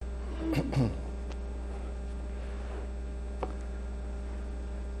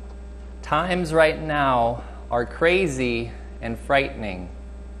Times right now are crazy and frightening.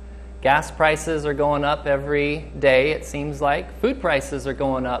 Gas prices are going up every day, it seems like. Food prices are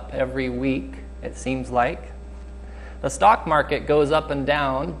going up every week, it seems like. The stock market goes up and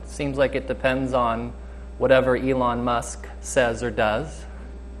down. It seems like it depends on whatever Elon Musk says or does.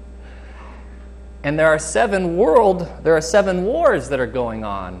 And there are seven wars that are going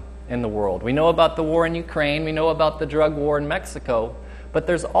on in the world. We know about the war in Ukraine, we know about the drug war in Mexico, but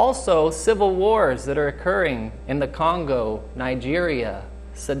there's also civil wars that are occurring in the Congo, Nigeria,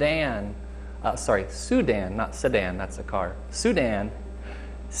 Sudan, not Sedan, that's a car. Sudan,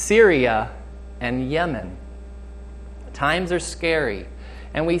 Syria, and Yemen. Times are scary.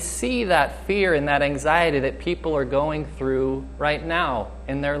 And we see that fear and that anxiety that people are going through right now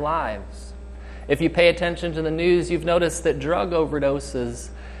in their lives. If you pay attention to the news, you've noticed that drug overdoses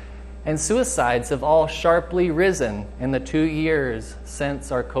and suicides have all sharply risen in the 2 years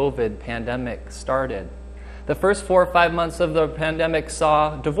since our COVID pandemic started. The first 4 or 5 months of the pandemic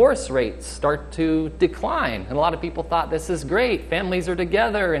saw divorce rates start to decline. And a lot of people thought, this is great. Families are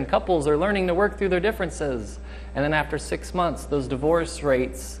together and couples are learning to work through their differences. And then after 6 months, those divorce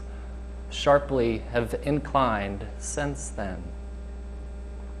rates sharply have inclined since then.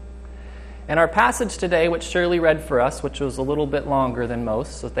 And our passage today, which Shirley read for us, which was a little bit longer than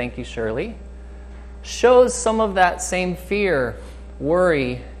most, so thank you, Shirley, shows some of that same fear,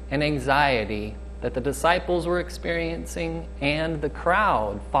 worry, and anxiety that the disciples were experiencing and the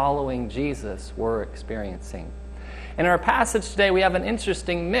crowd following Jesus were experiencing. In our passage today, we have an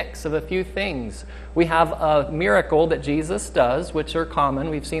interesting mix of a few things. We have a miracle that Jesus does, which are common.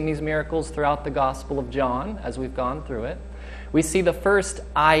 We've seen these miracles throughout the Gospel of John as we've gone through it. We see the first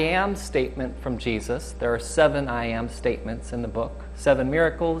I am statement from Jesus. There are 7 I am statements in the book. 7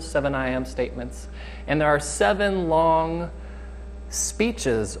 miracles, 7 I am statements. And there are 7 long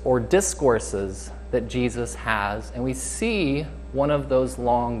speeches or discourses that Jesus has. And we see one of those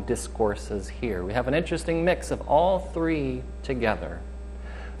long discourses here. We have an interesting mix of all 3 together.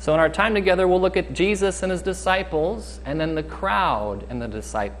 So in our time together, we'll look at Jesus and his disciples, and then the crowd and the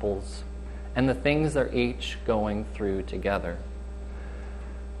disciples, and the things they're each going through together.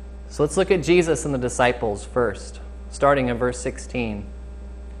 So let's look at Jesus and the disciples first, starting in verse 16.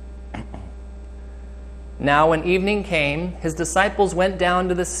 Now when evening came, his disciples went down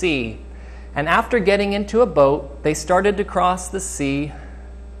to the sea, and after getting into a boat, they started to cross the sea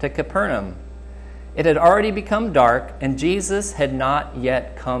to Capernaum. It had already become dark, and Jesus had not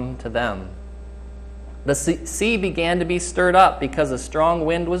yet come to them. The sea began to be stirred up because a strong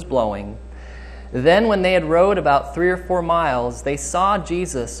wind was blowing. Then when they had rowed about 3 or 4 miles, they saw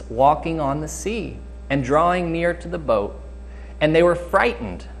Jesus walking on the sea and drawing near to the boat, and they were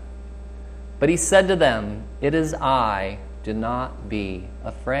frightened. But he said to them, "It is I, do not be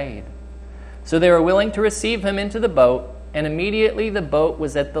afraid." So they were willing to receive him into the boat, and immediately the boat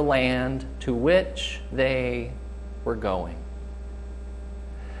was at the land to which they were going.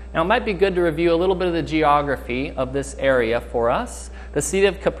 Now, it might be good to review a little bit of the geography of this area for us. The Sea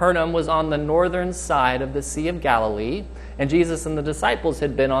of Capernaum was on the northern side of the Sea of Galilee, and Jesus and the disciples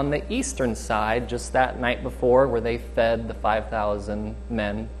had been on the eastern side just that night before, where they fed the 5,000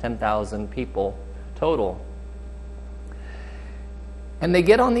 men, 10,000 people total. And they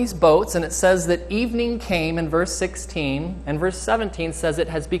get on these boats, and it says that evening came in verse 16, and verse 17 says it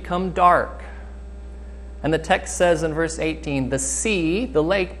has become dark. And the text says in verse 18, the sea, the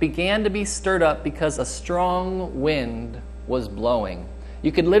lake, began to be stirred up because a strong wind was blowing.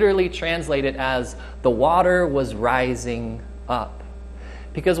 You could literally translate it as the water was rising up.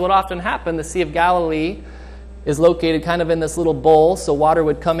 Because what often happened, the Sea of Galilee is located kind of in this little bowl, so water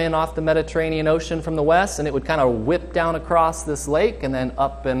would come in off the Mediterranean Ocean from the west, and it would kind of whip down across this lake and then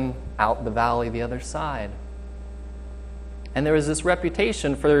up and out the valley the other side. And there was this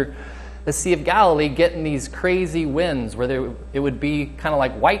reputation for the Sea of Galilee getting these crazy winds where it would be kind of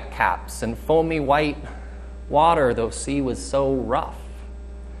like white caps and foamy white water. The sea was so rough.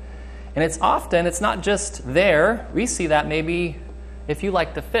 And it's not just there. We see that maybe if you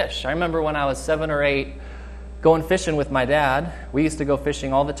like to fish. I remember when I was 7 or 8 going fishing with my dad. We used to go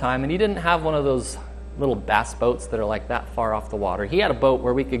fishing all the time, and he didn't have one of those little bass boats that are like that far off the water. He had a boat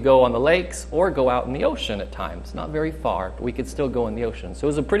where we could go on the lakes or go out in the ocean at times. Not very far, but we could still go in the ocean. So it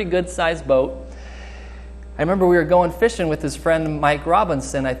was a pretty good-sized boat. I remember we were going fishing with his friend Mike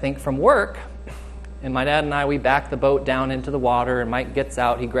Robinson, I think, from work. And my dad and I, we back the boat down into the water, and Mike gets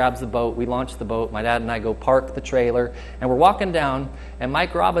out, he grabs the boat, we launch the boat, my dad and I go park the trailer, and we're walking down, and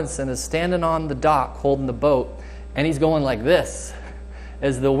Mike Robinson is standing on the dock holding the boat, and he's going like this.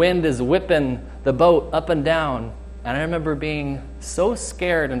 as the wind is whipping the boat up and down. And I remember being so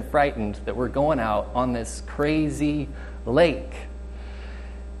scared and frightened that we're going out on this crazy lake.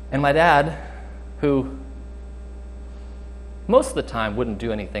 And my dad, who most of the time wouldn't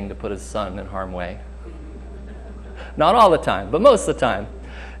do anything to put his son in harm's way. Not all the time, but most of the time.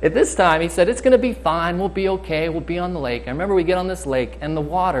 At this time, he said, it's going to be fine. We'll be okay. We'll be on the lake. I remember we get on this lake, and the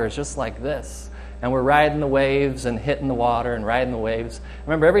water is just like this. And we're riding the waves and hitting the water and riding the waves. I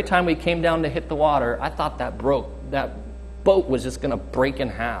remember every time we came down to hit the water, I thought that boat was just going to break in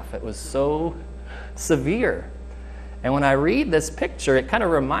half. It was so severe. And when I read this picture, it kind of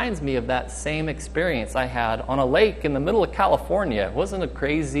reminds me of that same experience I had on a lake in the middle of California. It wasn't a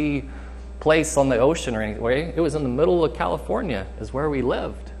crazy place on the ocean or anyway. It was in the middle of California is where we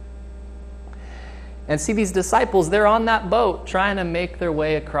lived. And see, these disciples, they're on that boat trying to make their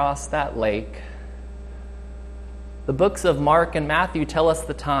way across that lake. The books of Mark and Matthew tell us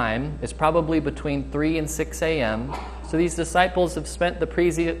the time. It's probably between 3 and 6 a.m. So these disciples have spent the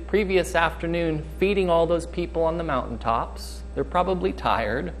previous afternoon feeding all those people on the mountaintops. They're probably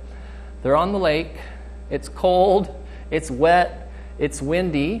tired. They're on the lake. It's cold. It's wet. It's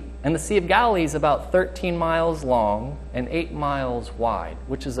windy. And the Sea of Galilee is about 13 miles long and 8 miles wide,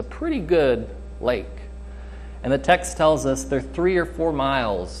 which is a pretty good lake. And the text tells us they're 3 or 4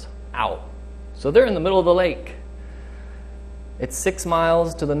 miles out. So they're in the middle of the lake. It's 6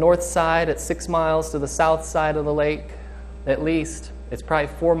 miles to the north side. It's 6 miles to the south side of the lake. At least, it's probably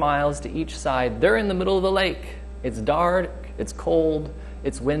 4 miles to each side. They're in the middle of the lake. It's dark, it's cold,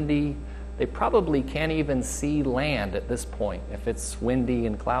 it's windy. They probably can't even see land at this point if it's windy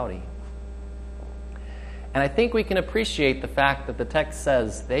and cloudy. And I think we can appreciate the fact that the text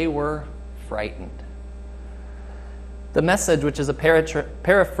says they were frightened. The Message, which is a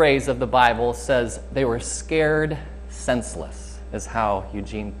paraphrase of the Bible, says they were scared senseless, is how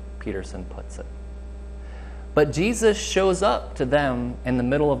Eugene Peterson puts it. But Jesus shows up to them in the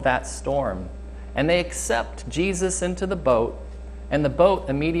middle of that storm, and they accept Jesus into the boat, and the boat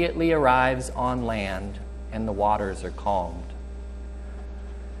immediately arrives on land, and the waters are calmed.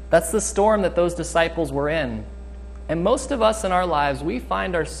 That's the storm that those disciples were in. And most of us in our lives, we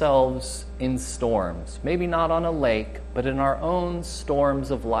find ourselves in storms. Maybe not on a lake, but in our own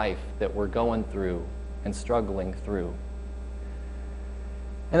storms of life that we're going through and struggling through.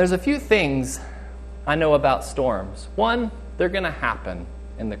 And there's a few things I know about storms. One, they're going to happen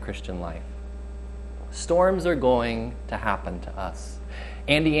in the Christian life. Storms are going to happen to us.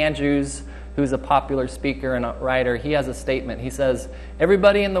 Andy Andrews, who's a popular speaker and a writer, he has a statement. He says,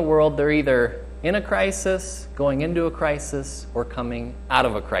 everybody in the world, they're either in a crisis, going into a crisis, or coming out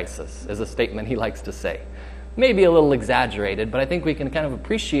of a crisis, is a statement he likes to say. Maybe a little exaggerated, but I think we can kind of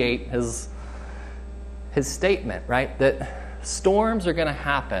appreciate his statement, right? That storms are going to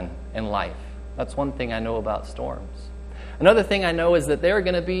happen in life. That's one thing I know about storms. Another thing I know is that they're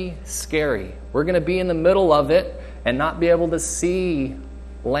going to be scary. We're going to be in the middle of it and not be able to see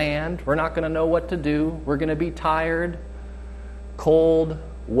land. We're not going to know what to do. We're going to be tired, cold,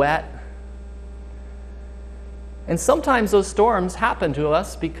 wet. And sometimes those storms happen to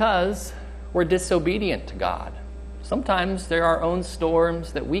us because we're disobedient to God. Sometimes they're our own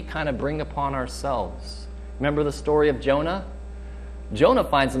storms that we kind of bring upon ourselves. Remember the story of Jonah? Jonah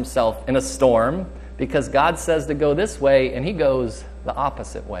finds himself in a storm because God says to go this way, and he goes the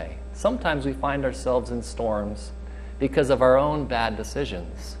opposite way. Sometimes we find ourselves in storms because of our own bad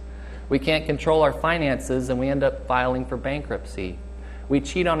decisions. We can't control our finances, and we end up filing for bankruptcy. We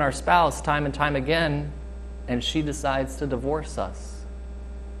cheat on our spouse time and time again, and she decides to divorce us.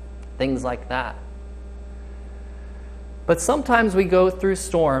 Things like that. But sometimes we go through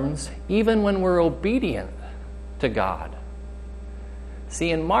storms even when we're obedient to God. See,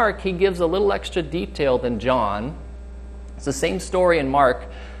 in Mark, he gives a little extra detail than John. It's the same story in Mark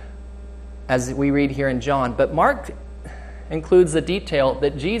as we read here in John. But Mark includes the detail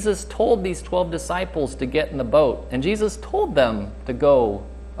that Jesus told these 12 disciples to get in the boat. And Jesus told them to go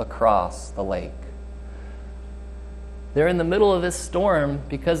across the lake. They're in the middle of this storm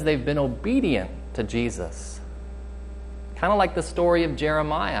because they've been obedient to Jesus. Kind of like the story of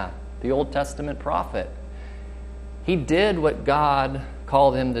Jeremiah, the Old Testament prophet. He did what God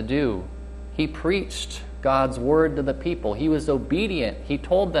called him to do. He preached God's word to the people. He was obedient. He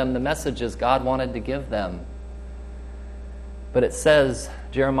told them the messages God wanted to give them. But it says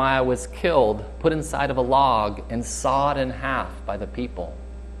Jeremiah was killed, put inside of a log, and sawed in half by the people,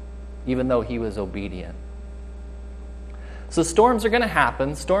 even though he was obedient. So storms are going to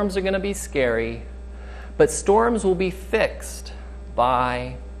happen. Storms are going to be scary. But storms will be fixed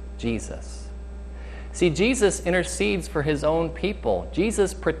by Jesus. See, Jesus intercedes for his own people.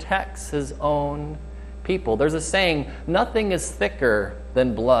 Jesus protects his own people. There's a saying, nothing is thicker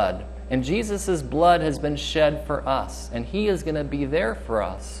than blood. And Jesus' blood has been shed for us. And he is going to be there for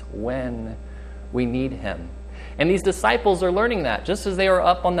us when we need him. And these disciples are learning that. Just as they were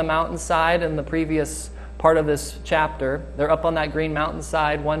up on the mountainside in the previous part of this chapter, they're up on that green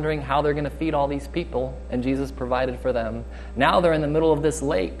mountainside wondering how they're going to feed all these people, and Jesus provided for them. Now they're in the middle of this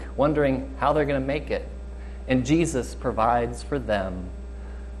lake wondering how they're going to make it, and Jesus provides for them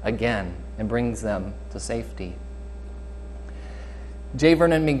again and brings them to safety. J.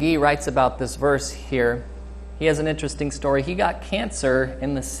 Vernon McGee writes about this verse here. He has an interesting story. He got cancer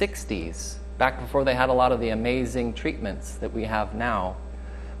in the 60s, back before they had a lot of the amazing treatments that we have now.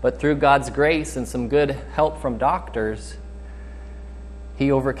 But through God's grace and some good help from doctors,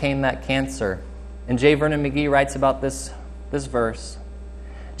 he overcame that cancer. And J. Vernon McGee writes about this verse.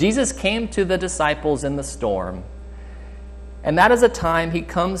 Jesus came to the disciples in the storm, and that is a time he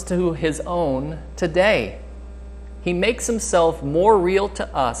comes to his own today. He makes himself more real to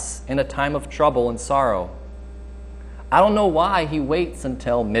us in a time of trouble and sorrow. I don't know why he waits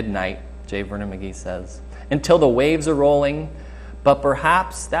until midnight, J. Vernon McGee says, until the waves are rolling, but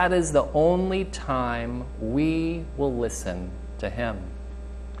perhaps that is the only time we will listen to him.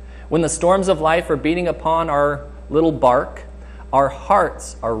 When the storms of life are beating upon our little bark, our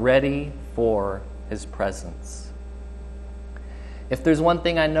hearts are ready for his presence. If there's one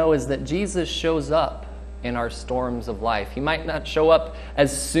thing I know is that Jesus shows up in our storms of life. He might not show up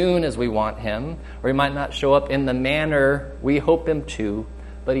as soon as we want him, or he might not show up in the manner we hope him to,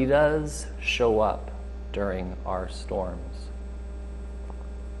 but he does show up during our storms.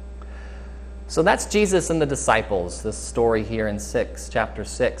 So that's Jesus and the disciples, this story here in chapter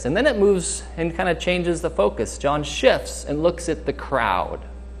 6. And then it moves and kind of changes the focus. John shifts and looks at the crowd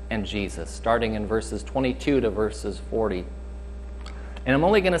and Jesus, starting in verses 22 to verses 40. And I'm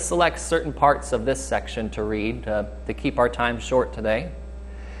only going to select certain parts of this section to read to keep our time short today.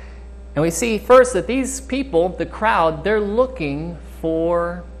 And we see first that these people, the crowd, they're looking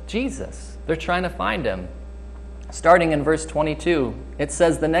for Jesus. They're trying to find him. Starting in verse 22, it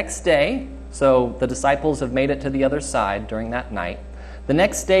says, the next day, so the disciples have made it to the other side during that night. The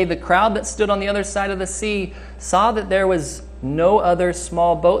next day, the crowd that stood on the other side of the sea saw that there was no other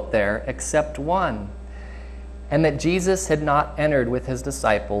small boat there except one, and that Jesus had not entered with his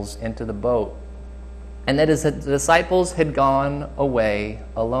disciples into the boat, and that his disciples had gone away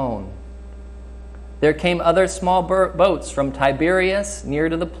alone. There came other small boats from Tiberias near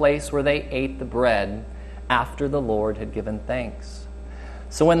to the place where they ate the bread after the Lord had given thanks.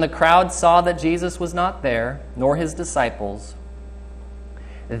 So when the crowd saw that Jesus was not there, nor his disciples,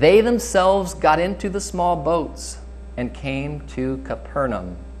 they themselves got into the small boats and came to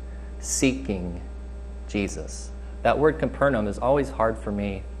Capernaum, seeking Jesus. That word Capernaum is always hard for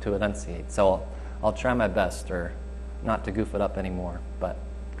me to enunciate, so I'll try my best, or not to goof it up anymore. But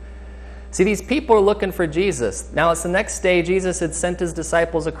see, these people are looking for Jesus. Now it's the next day. Jesus had sent his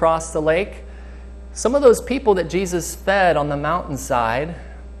disciples across the lake. Some of those people that Jesus fed on the mountainside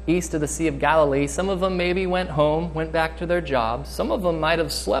east of the Sea of Galilee, some of them maybe went home, went back to their jobs. Some of them might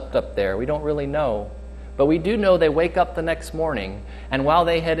have slept up there. We don't really know. But we do know they wake up the next morning, and while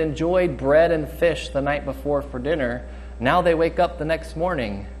they had enjoyed bread and fish the night before for dinner, now they wake up the next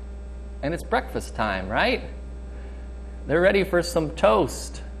morning, and it's breakfast time, right? They're ready for some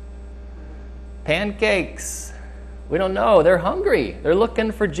toast, pancakes. We don't know. They're hungry. They're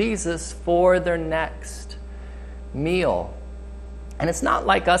looking for Jesus for their next meal. And it's not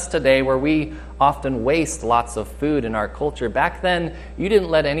like us today where we often waste lots of food in our culture. Back then, you didn't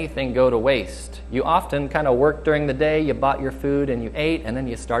let anything go to waste. You often kind of worked during the day, you bought your food and you ate, and then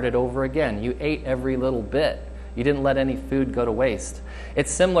you started over again. You ate every little bit. You didn't let any food go to waste.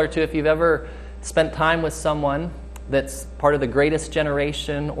 It's similar to if you've ever spent time with someone that's part of the greatest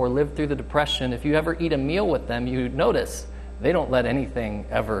generation or lived through the Depression. If you ever eat a meal with them, you notice they don't let anything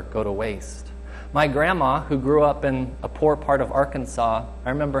ever go to waste. My grandma, who grew up in a poor part of Arkansas, I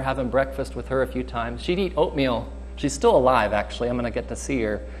remember having breakfast with her a few times. She'd eat oatmeal. She's still alive, actually. I'm going to get to see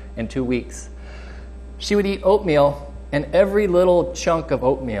her in 2 weeks. She would eat oatmeal, and every little chunk of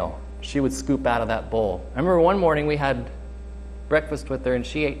oatmeal she would scoop out of that bowl. I remember one morning we had breakfast with her, and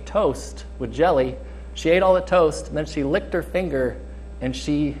she ate toast with jelly. She ate all the toast, and then she licked her finger, and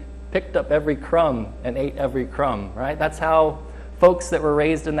she picked up every crumb and ate every crumb, right? That's how folks that were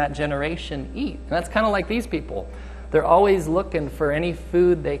raised in that generation eat. And that's kind of like these people. They're always looking for any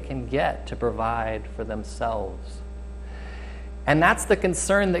food they can get to provide for themselves. And that's the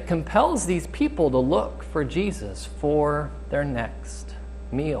concern that compels these people to look for Jesus for their next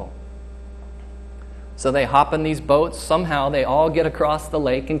meal. So they hop in these boats. Somehow they all get across the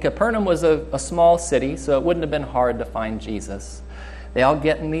lake. And Capernaum was a small city, so it wouldn't have been hard to find Jesus. They all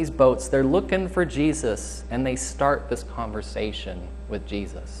get in these boats. They're looking for Jesus, and they start this conversation with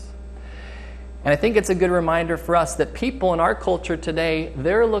Jesus. And I think it's a good reminder for us that people in our culture today,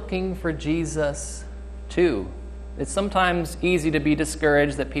 they're looking for Jesus too. It's sometimes easy to be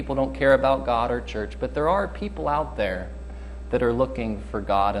discouraged that people don't care about God or church, but there are people out there that are looking for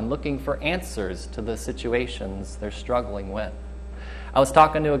God and looking for answers to the situations they're struggling with. I was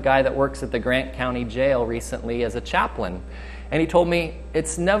talking to a guy that works at the Grant County Jail recently as a chaplain, and he told me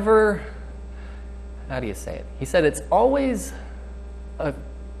it's never, how do you say it? He said it's always a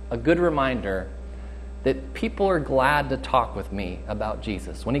good reminder that people are glad to talk with me about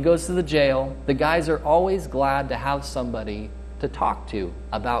Jesus. When he goes to the jail, the guys are always glad to have somebody to talk to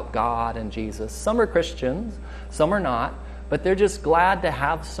about God and Jesus. Some are Christians, some are not, but they're just glad to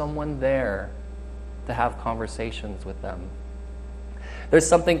have someone there to have conversations with them. There's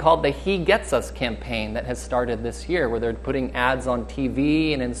something called the He Gets Us campaign that has started this year, where they're putting ads on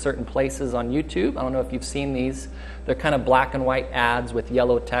TV and in certain places on YouTube. I don't know if you've seen these. They're kind of black and white ads with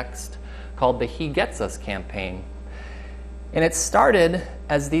yellow text called the He Gets Us campaign. And it started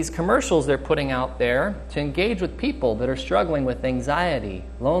as these commercials they're putting out there to engage with people that are struggling with anxiety,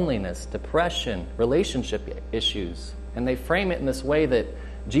 loneliness, depression, relationship issues. And they frame it in this way that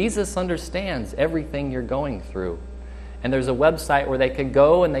Jesus understands everything you're going through. And there's a website where they can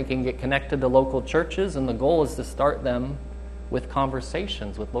go and they can get connected to local churches, and the goal is to start them with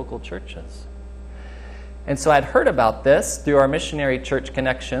conversations with local churches. And so I'd heard about this through our missionary church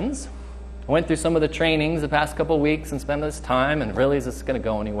connections. I went through some of the trainings the past couple of weeks and spent this time, and really, is this going to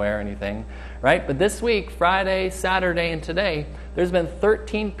go anywhere or anything, right? But this week, Friday, Saturday, and today, there's been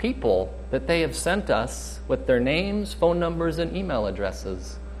 13 people that they have sent us with their names, phone numbers, and email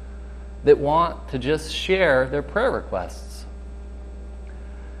addresses that want to just share their prayer requests.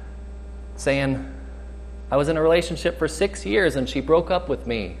 Saying, I was in a relationship for 6 years and she broke up with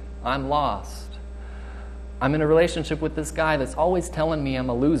me. I'm lost. I'm in a relationship with this guy that's always telling me I'm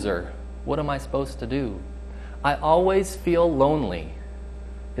a loser. What am I supposed to do? I always feel lonely.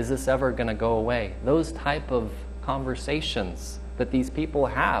 Is this ever going to go away? Those type of conversations that these people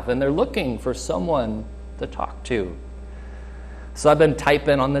have, and they're looking for someone to talk to. So I've been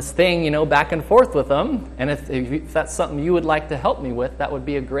typing on this thing, back and forth with them. And if that's something you would like to help me with, that would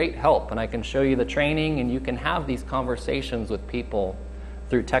be a great help. And I can show you the training, and you can have these conversations with people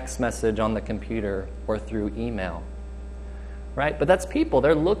through text message on the computer or through email. Right? But that's people.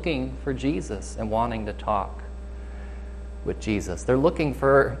 They're looking for Jesus and wanting to talk with Jesus. They're looking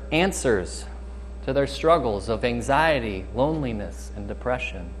for answers to their struggles of anxiety, loneliness, and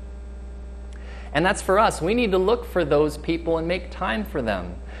depression. And that's for us. We need to look for those people and make time for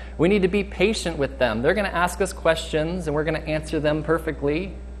them. We need to be patient with them. They're going to ask us questions, and we're going to answer them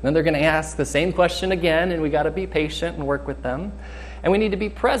perfectly. Then they're going to ask the same question again, and we got to be patient and work with them. And we need to be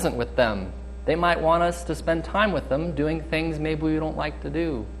present with them. They might want us to spend time with them doing things maybe we don't like to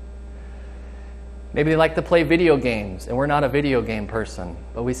do. Maybe they like to play video games, and we're not a video game person,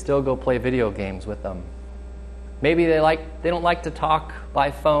 but we still go play video games with them. Maybe they don't like to talk by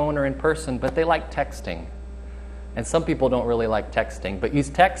phone or in person, but they like texting. And some people don't really like texting, but you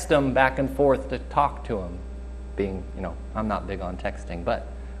text them back and forth to talk to them. I'm not big on texting, but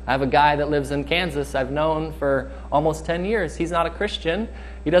I have a guy that lives in Kansas I've known for almost 10 years. He's not a Christian.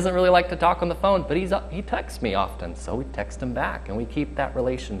 He doesn't really like to talk on the phone, but he texts me often, so we text him back, and we keep that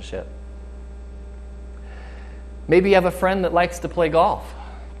relationship. Maybe you have a friend that likes to play golf,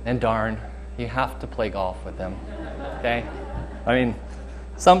 and darn, you have to play golf with him, okay?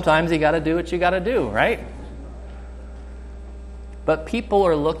 Sometimes you got to do what you got to do, right? But people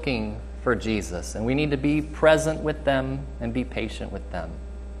are looking for Jesus, and we need to be present with them and be patient with them.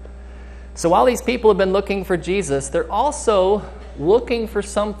 So while these people have been looking for Jesus, they're also looking for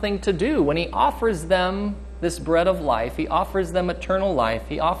something to do. When he offers them this bread of life, he offers them eternal life,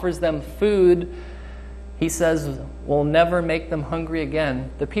 he offers them food, he says, we'll never make them hungry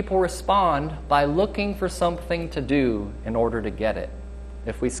again. The people respond by looking for something to do in order to get it.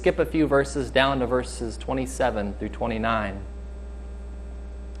 If we skip a few verses down to verses 27 through 29,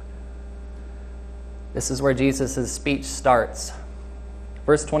 this is where Jesus' speech starts.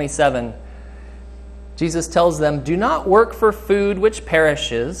 Verse 27, Jesus tells them, do not work for food which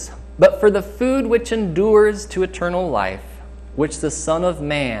perishes, but for the food which endures to eternal life, which the Son of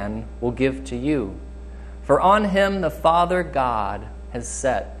Man will give to you. For on him the Father God has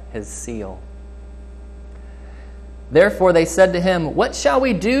set his seal. Therefore they said to him, what shall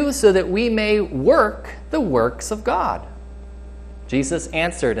we do so that we may work the works of God? Jesus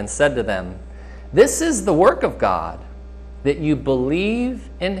answered and said to them, This is the work of God, that you believe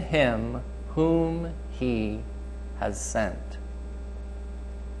in him whom he has sent.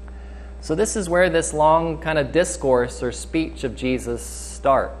 So this is where this long kind of discourse or speech of Jesus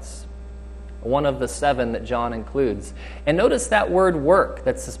starts. One of the 7 that John includes. And notice that word work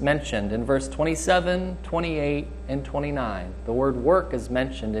that's mentioned in verse 27, 28, and 29. The word work is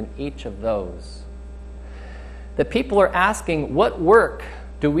mentioned in each of those. The people are asking, what work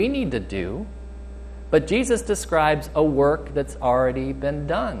do we need to do? But Jesus describes a work that's already been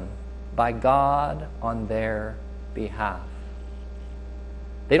done by God on their behalf.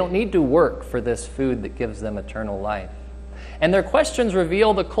 They don't need to work for this food that gives them eternal life. And their questions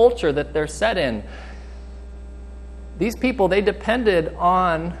reveal the culture that they're set in. These people, they depended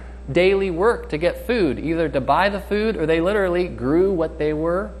on daily work to get food, either to buy the food or they literally grew what they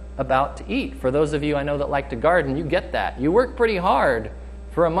were about to eat. For those of you I know that like to garden, you get that. You work pretty hard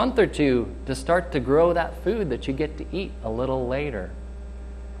for a month or two to start to grow that food that you get to eat a little later.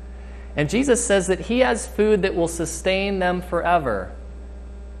 And Jesus says that he has food that will sustain them forever.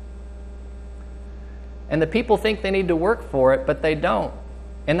 And the people think they need to work for it, but they don't.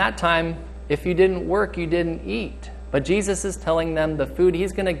 In that time, if you didn't work, you didn't eat. But Jesus is telling them the food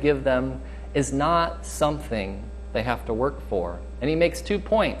he's going to give them is not something they have to work for. And he makes 2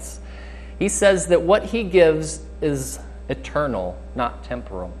 points. He says that what he gives is eternal, not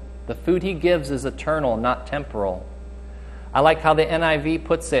temporal. The food he gives is eternal, not temporal. I like how the NIV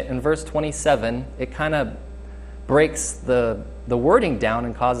puts it in verse 27. It kind of breaks the wording down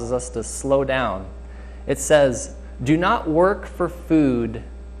and causes us to slow down. It says, do not work for food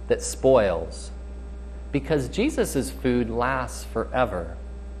that spoils, because Jesus' food lasts forever.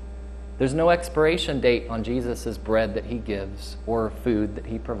 There's no expiration date on Jesus' bread that he gives or food that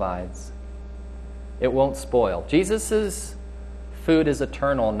he provides. It won't spoil. Jesus' food is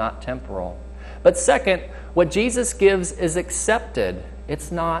eternal, not temporal. But second, what Jesus gives is accepted.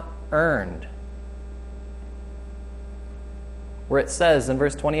 It's not earned. Where it says in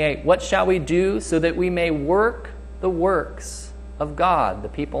verse 28, what shall we do so that we may work the works of God? The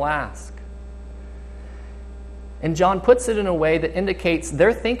people ask. And John puts it in a way that indicates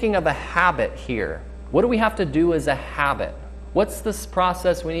they're thinking of a habit here. What do we have to do as a habit? What's this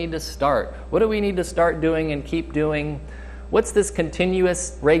process we need to start? What do we need to start doing and keep doing? What's this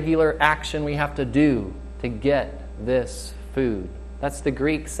continuous, regular action we have to do to get this food? That's the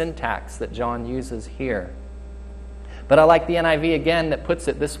Greek syntax that John uses here. But I like the NIV again that puts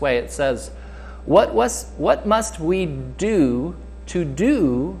it this way. It says, what must we do to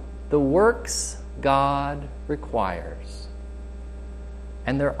do the works God requires?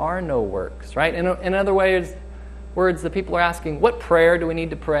 And there are no works, right? In other words, the people are asking, what prayer do we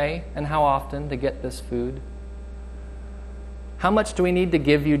need to pray and how often to get this food? How much do we need to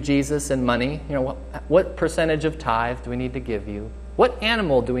give you, Jesus, in money? What percentage of tithe do we need to give you? What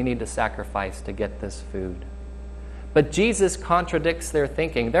animal do we need to sacrifice to get this food? But Jesus contradicts their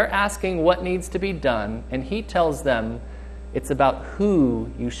thinking. They're asking what needs to be done, and he tells them it's about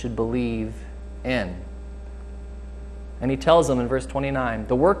who you should believe in. And he tells them in verse 29,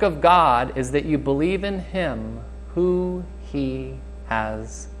 the work of God is that you believe in him who he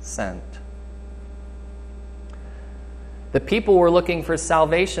has sent. The people were looking for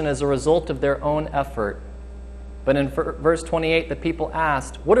salvation as a result of their own effort. But in verse 28, the people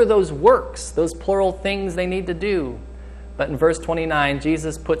asked, what are those works, those plural things they need to do? But in verse 29,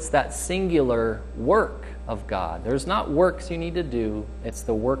 Jesus puts that singular work of God. There's not works you need to do. It's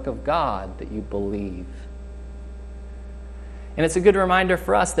the work of God that you believe. And it's a good reminder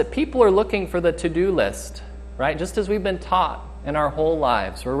for us that people are looking for the to-do list, right? Just as we've been taught in our whole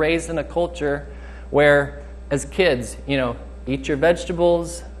lives. We're raised in a culture where, as kids, eat your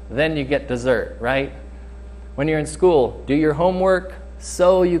vegetables, then you get dessert, right? When you're in school, do your homework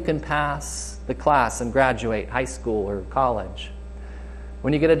so you can pass the class and graduate high school or college.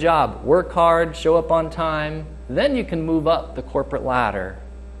 When you get a job, work hard, show up on time, then you can move up the corporate ladder.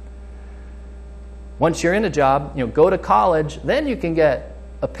 Once you're in a job, go to college, then you can get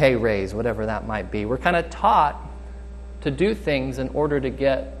a pay raise, whatever that might be. We're kind of taught to do things in order to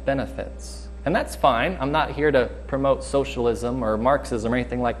get benefits. And that's fine. I'm not here to promote socialism or Marxism or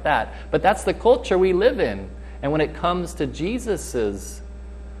anything like that. But that's the culture we live in. And when it comes to Jesus's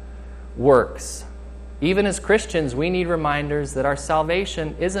works, even as Christians, we need reminders that our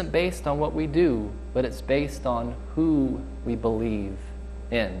salvation isn't based on what we do, but it's based on who we believe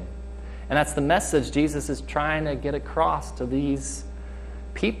in. And that's the message Jesus is trying to get across to these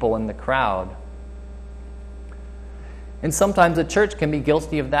people in the crowd. And sometimes a church can be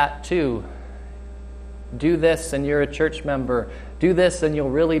guilty of that too. Do this and you're a church member. Do this and you'll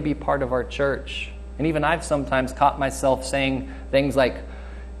really be part of our church. And even I've sometimes caught myself saying things like,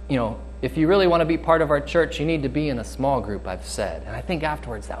 if you really want to be part of our church, you need to be in a small group, I've said. And I think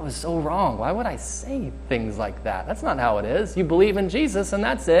afterwards, that was so wrong. Why would I say things like that? That's not how it is. You believe in Jesus and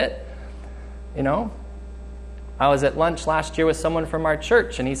that's it. I was at lunch last year with someone from our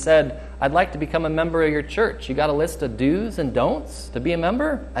church, and he said, I'd like to become a member of your church. You got a list of do's and don'ts to be a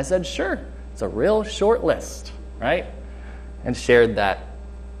member? I said, sure. It's a real short list, right? And shared that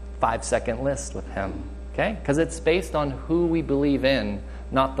 5-second list with him, okay? Because it's based on who we believe in,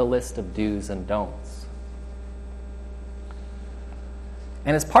 not the list of do's and don'ts.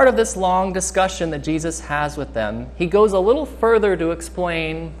 And as part of this long discussion that Jesus has with them, he goes a little further to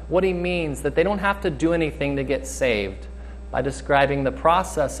explain what he means that they don't have to do anything to get saved by describing the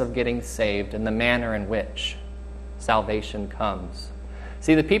process of getting saved and the manner in which salvation comes.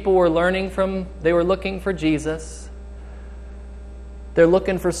 See, the people they were looking for Jesus. They're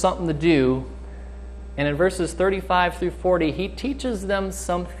looking for something to do. And in verses 35 through 40, he teaches them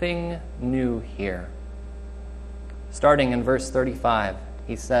something new here. Starting in verse 35.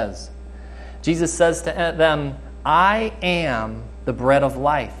 Jesus says to them, I am the bread of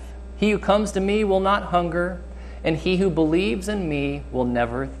life. He who comes to me will not hunger, and he who believes in me will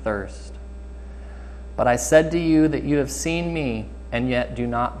never thirst. But I said to you that you have seen me, and yet do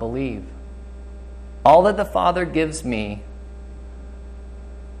not believe. All that the Father gives me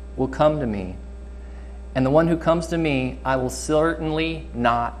will come to me, and the one who comes to me I will certainly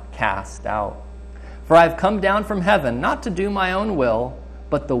not cast out. For I have come down from heaven, not to do my own will,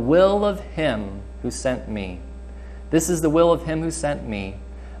 but the will of him who sent me. This is the will of him who sent me,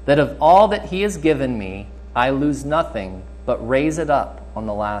 that of all that he has given me, I lose nothing, but raise it up on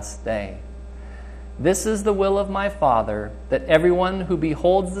the last day. This is the will of my Father, that everyone who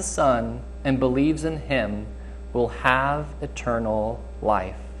beholds the Son and believes in him will have eternal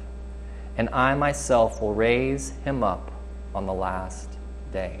life, and I myself will raise him up on the last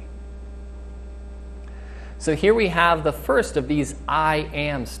day. So here we have the first of these I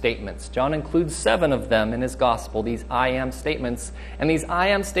am statements. John includes 7 of them in his gospel, these I am statements. And these I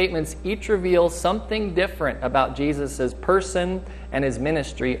am statements each reveal something different about Jesus' person and his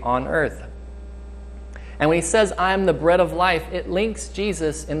ministry on earth. And when he says, I am the bread of life, it links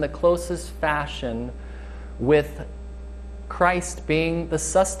Jesus in the closest fashion with Christ being the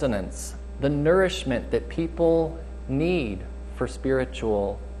sustenance, the nourishment that people need for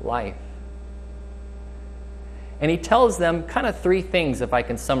spiritual life. And he tells them kind of 3 things, if I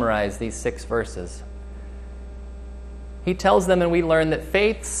can summarize these 6 verses. He tells them, and we learn that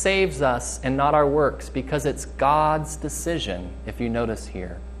faith saves us and not our works because it's God's decision, if you notice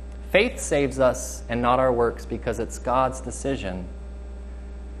here. Faith saves us and not our works because it's God's decision.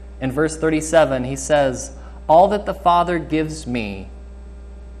 In verse 37, he says, all that the Father gives me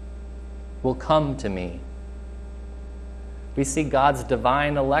will come to me. We see God's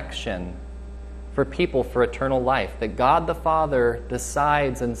divine election for people for eternal life, that God the Father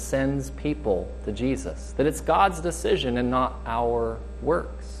decides and sends people to Jesus, that it's God's decision and not our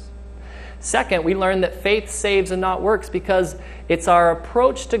works. Second, we learn that faith saves and not works because it's our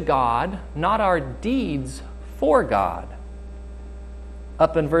approach to God, not our deeds for God.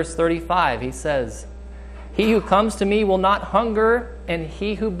 Up in verse 35, he says, he who comes to me will not hunger, and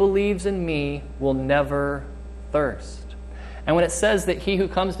he who believes in me will never thirst. And when it says that he who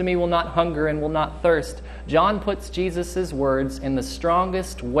comes to me will not hunger and will not thirst, John puts Jesus' words in the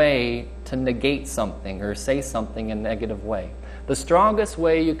strongest way to negate something or say something in a negative way. The strongest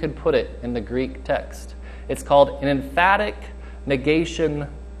way you could put it in the Greek text. It's called an emphatic negation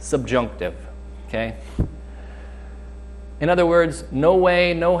subjunctive. Okay? In other words, no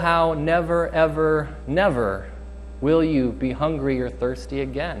way, no how, never, ever, never will you be hungry or thirsty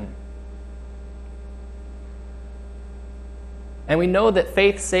again. And we know that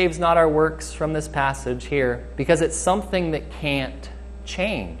faith saves not our works from this passage here because it's something that can't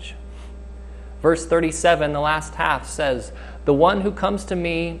change. Verse 37, the last half says, the one who comes to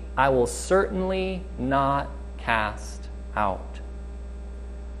me, I will certainly not cast out.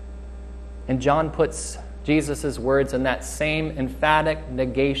 And John puts Jesus' words in that same emphatic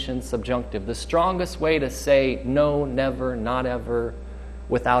negation subjunctive, the strongest way to say no, never, not ever,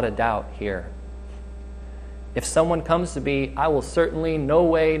 without a doubt here. If someone comes to me, I will certainly, no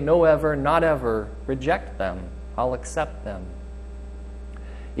way, no ever, not ever, reject them. I'll accept them.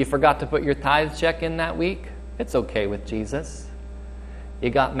 You forgot to put your tithe check in that week? It's okay with Jesus. You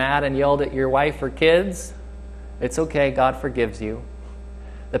got mad and yelled at your wife or kids? It's okay, God forgives you.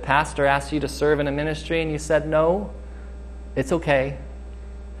 The pastor asked you to serve in a ministry and you said no? It's okay.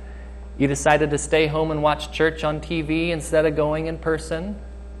 You decided to stay home and watch church on TV instead of going in person.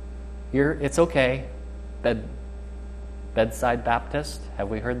 It's okay. Bedside Baptist, have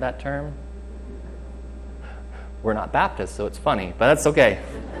we heard that term? We're not Baptists, so it's funny, but that's okay.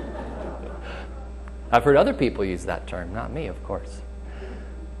 I've heard other people use that term, not me, of course.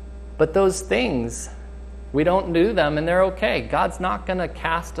 But those things, we don't do them and they're okay. God's not going to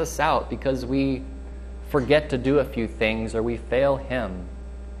cast us out because we forget to do a few things or we fail Him.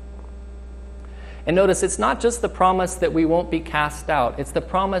 And notice, it's not just the promise that we won't be cast out. It's the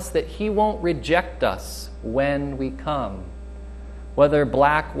promise that He won't reject us when we come. Whether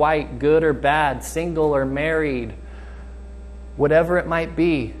black, white, good or bad, single or married, whatever it might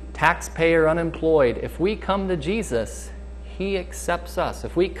be, taxpayer, unemployed, if we come to Jesus, He accepts us.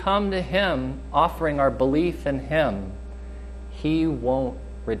 If we come to Him offering our belief in Him, He won't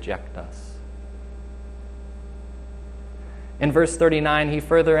reject us. In verse 39, he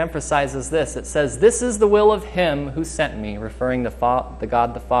further emphasizes this. It says, "This is the will of Him who sent me," referring to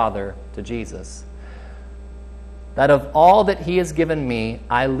God the Father, to Jesus, "that of all that He has given me,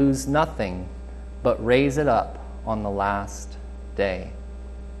 I lose nothing, but raise it up on the last day."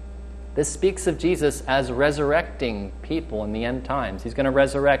 This speaks of Jesus as resurrecting people in the end times. He's going to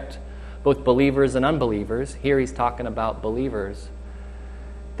resurrect both believers and unbelievers. Here he's talking about believers.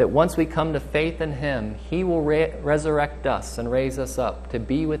 That once we come to faith in Him, He will resurrect us and raise us up to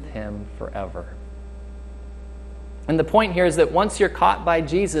be with Him forever. And the point here is that once you're caught by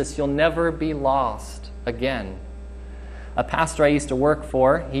Jesus, you'll never be lost again. A pastor I used to work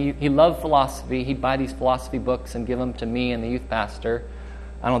for, he loved philosophy. He'd buy these philosophy books and give them to me and the youth pastor.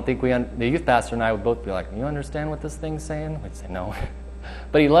 I don't think the youth pastor and I would both be like, "You understand what this thing's saying?" We'd say, "No."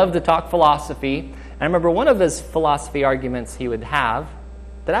 But he loved to talk philosophy. And I remember one of his philosophy arguments he would have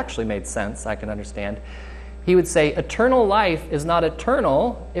that actually made sense, I can understand. He would say, "Eternal life is not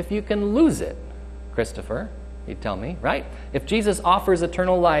eternal if you can lose it, Christopher," he'd tell me, right? If Jesus offers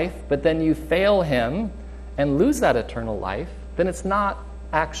eternal life, but then you fail Him and lose that eternal life, then it's not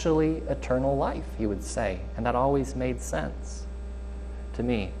actually eternal life, he would say. And that always made sense to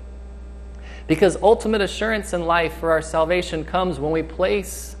me. Because ultimate assurance in life for our salvation comes when we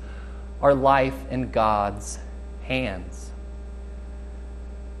place our life in God's hands.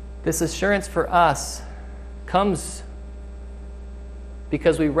 This assurance for us comes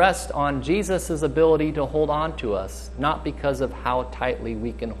because we rest on Jesus' ability to hold on to us, not because of how tightly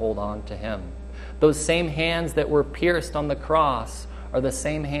we can hold on to Him. Those same hands that were pierced on the cross are the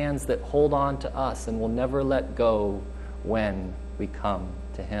same hands that hold on to us and will never let go when we come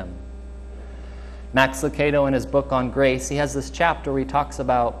to Him. Max Lucado, in his book on grace, he has this chapter where he talks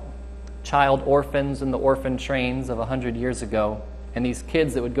about child orphans and the orphan trains of 100 years ago. And these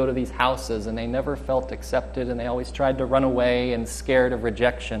kids that would go to these houses and they never felt accepted and they always tried to run away and scared of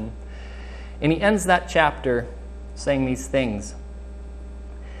rejection. And he ends that chapter saying these things.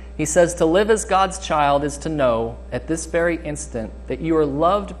 He says, "To live as God's child is to know at this very instant that you are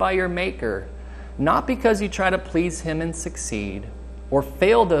loved by your Maker, not because you try to please Him and succeed, or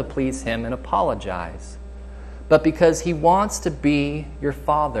fail to please Him and apologize, but because He wants to be your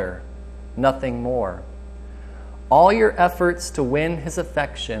Father, nothing more. All your efforts to win His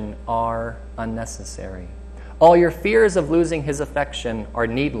affection are unnecessary. All your fears of losing His affection are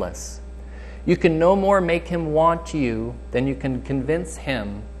needless. You can no more make Him want you than you can convince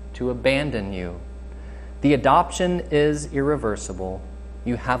Him to abandon you. The adoption is irreversible.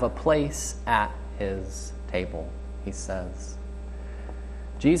 You have a place at His table," he says.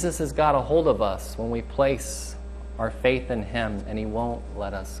 Jesus has got a hold of us when we place our faith in Him, and He won't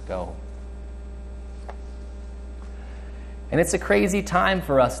let us go. And it's a crazy time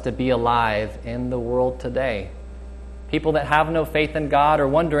for us to be alive in the world today. People that have no faith in God are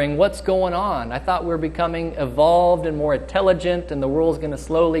wondering, what's going on? I thought we were becoming evolved and more intelligent and the world's going to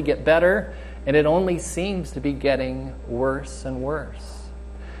slowly get better, and it only seems to be getting worse and worse.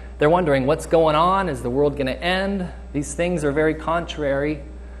 They're wondering, what's going on? Is the world going to end? These things are very contrary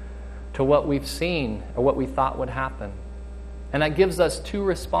to what we've seen or what we thought would happen. And that gives us two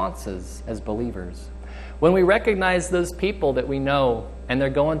responses as believers. When we recognize those people that we know and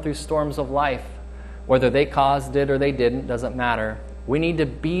they're going through storms of life, whether they caused it or they didn't, doesn't matter. We need to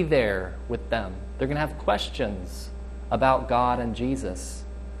be there with them. They're going to have questions about God and Jesus.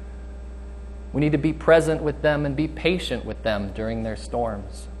 We need to be present with them and be patient with them during their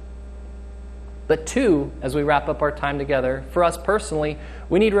storms. But two, as we wrap up our time together, for us personally,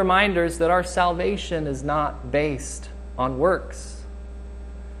 we need reminders that our salvation is not based on works.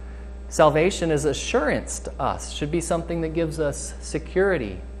 Salvation is assurance to us, should be something that gives us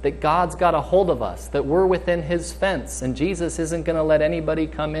security, that God's got a hold of us, that we're within his fence, and Jesus isn't going to let anybody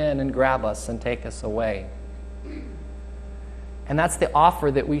come in and grab us and take us away. And that's the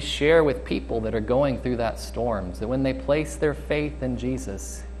offer that we share with people that are going through that storms, that when they place their faith in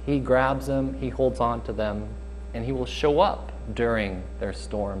Jesus, he grabs them, he holds on to them, and he will show up during their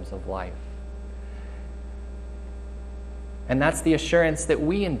storms of life. And that's the assurance that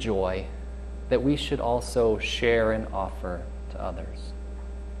we enjoy, that we should also share and offer to others.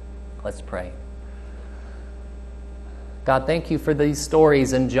 Let's pray. God, thank you for these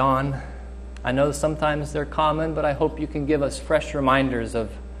stories in John. I know sometimes they're common, but I hope you can give us fresh reminders of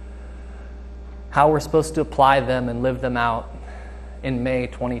how we're supposed to apply them and live them out in May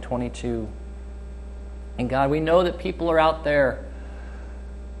 2022. And God, we know that people are out there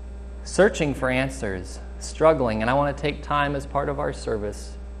searching for answers, struggling, and I want to take time as part of our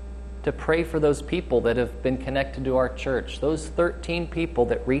service to pray for those people that have been connected to our church, those 13 people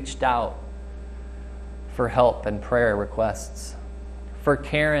that reached out for help and prayer requests. For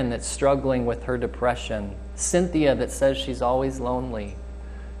Karen that's struggling with her depression, Cynthia that says she's always lonely,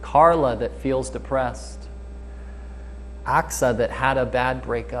 Carla that feels depressed, Aksa that had a bad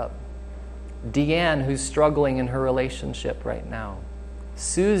breakup, Deanne who's struggling in her relationship right now,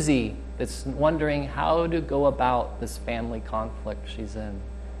 Susie that's wondering how to go about this family conflict she's in,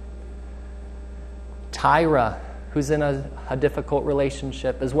 Tyra who's in a difficult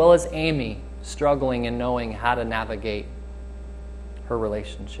relationship, as well as Amy struggling and knowing how to navigate her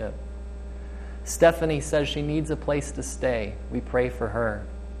relationship. Stephanie says she needs a place to stay. We pray for her.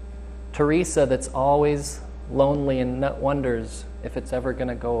 Teresa that's always lonely and wonders if it's ever going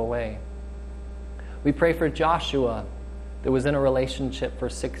to go away. We pray for Joshua that was in a relationship for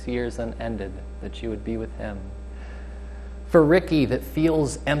 6 years and ended, that you would be with him. For Ricky that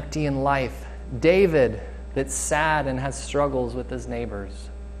feels empty in life. David that's sad and has struggles with his neighbors.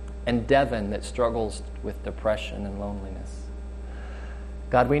 And Devin that struggles with depression and loneliness.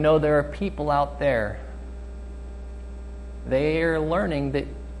 God, we know there are people out there. They are learning that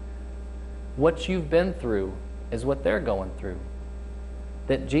what you've been through is what they're going through.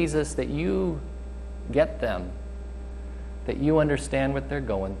 That Jesus, that you get them, that you understand what they're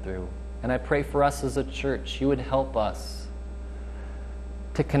going through. And I pray for us as a church, you would help us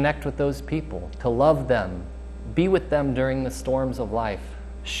to connect with those people, to love them, be with them during the storms of life,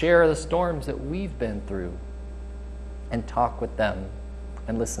 share the storms that we've been through, and talk with them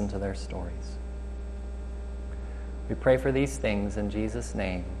and listen to their stories. We pray for these things in Jesus'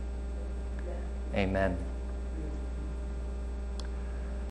 name. Amen.